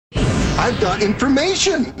I've got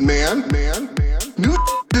information, man. New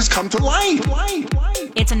has come to light.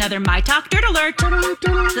 It's another My Talk Dirt Alert.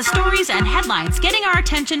 The stories and headlines getting our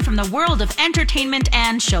attention from the world of entertainment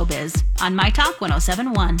and showbiz on My Talk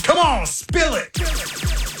 107.1. Come on, spill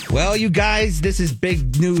it. Well, you guys, this is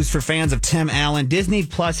big news for fans of Tim Allen. Disney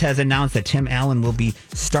Plus has announced that Tim Allen will be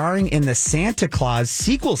starring in the Santa Claus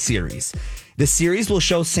sequel series. The series will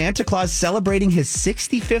show Santa Claus celebrating his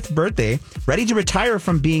 65th birthday, ready to retire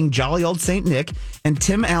from being jolly old Saint Nick, and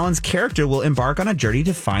Tim Allen's character will embark on a journey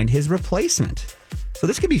to find his replacement. So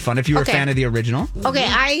this could be fun if you were a fan of the original. Okay,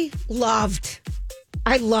 I loved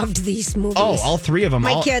these movies. Oh, all three of them.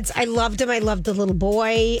 My kids, I loved him. I loved the little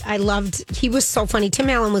boy. He was so funny. Tim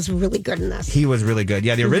Allen was really good in this. He was really good.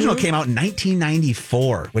 Yeah, the original came out in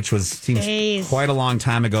 1994, which seems quite a long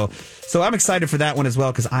time ago. So I'm excited for that one as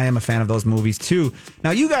well because I am a fan of those movies too.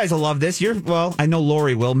 Now, you guys will love this. I know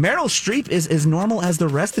Lori will. Meryl Streep is as normal as the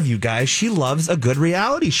rest of you guys. She loves a good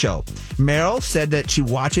reality show. Meryl said that she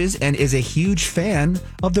watches and is a huge fan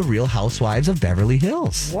of The Real Housewives of Beverly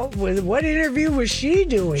Hills. What interview was she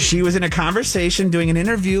doing? She was in a conversation doing an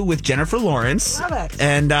interview with Jennifer Lawrence. Love it.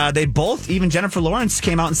 And they both, even Jennifer Lawrence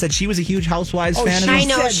came out and said she was a huge Housewives fan. I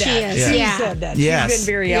know she is. She Yeah. said that. Yes. She's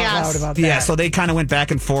been very out loud about that. Yeah, so they kind of went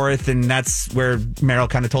back and forth, and that's where Meryl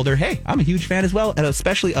kind of told her, hey, I'm a huge fan as well, and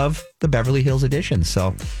especially of the Beverly Hills edition.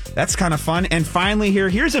 So that's kind of fun. And finally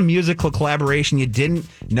here's a musical collaboration you didn't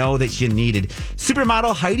know that you needed.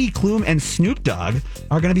 Supermodel Heidi Klum and Snoop Dogg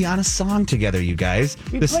are going to be on a song together, you guys.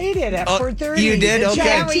 We played it at 4:30. You did? Okay.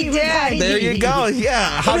 Yeah, we did. There you go.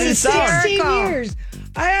 Yeah. How did it sound? 16 years.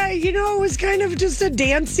 It was kind of just a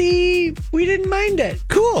dancey. We didn't mind it.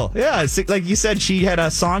 Cool. Yeah. Like you said, she had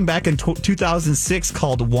a song back in 2006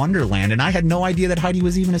 called Wonderland, and I had no idea that Heidi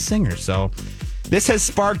was even a singer. So this has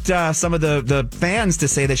sparked some of the fans to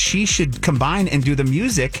say that she should combine and do the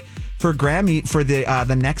music for Grammy for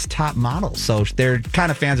the next top model. So they're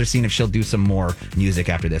kind of fans are seeing if she'll do some more music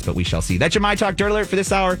after this, but we shall see. That's your My Talk Dirt Alert for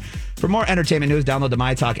this hour. For more entertainment news, download the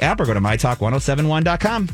My Talk app or go to mytalk1071.com.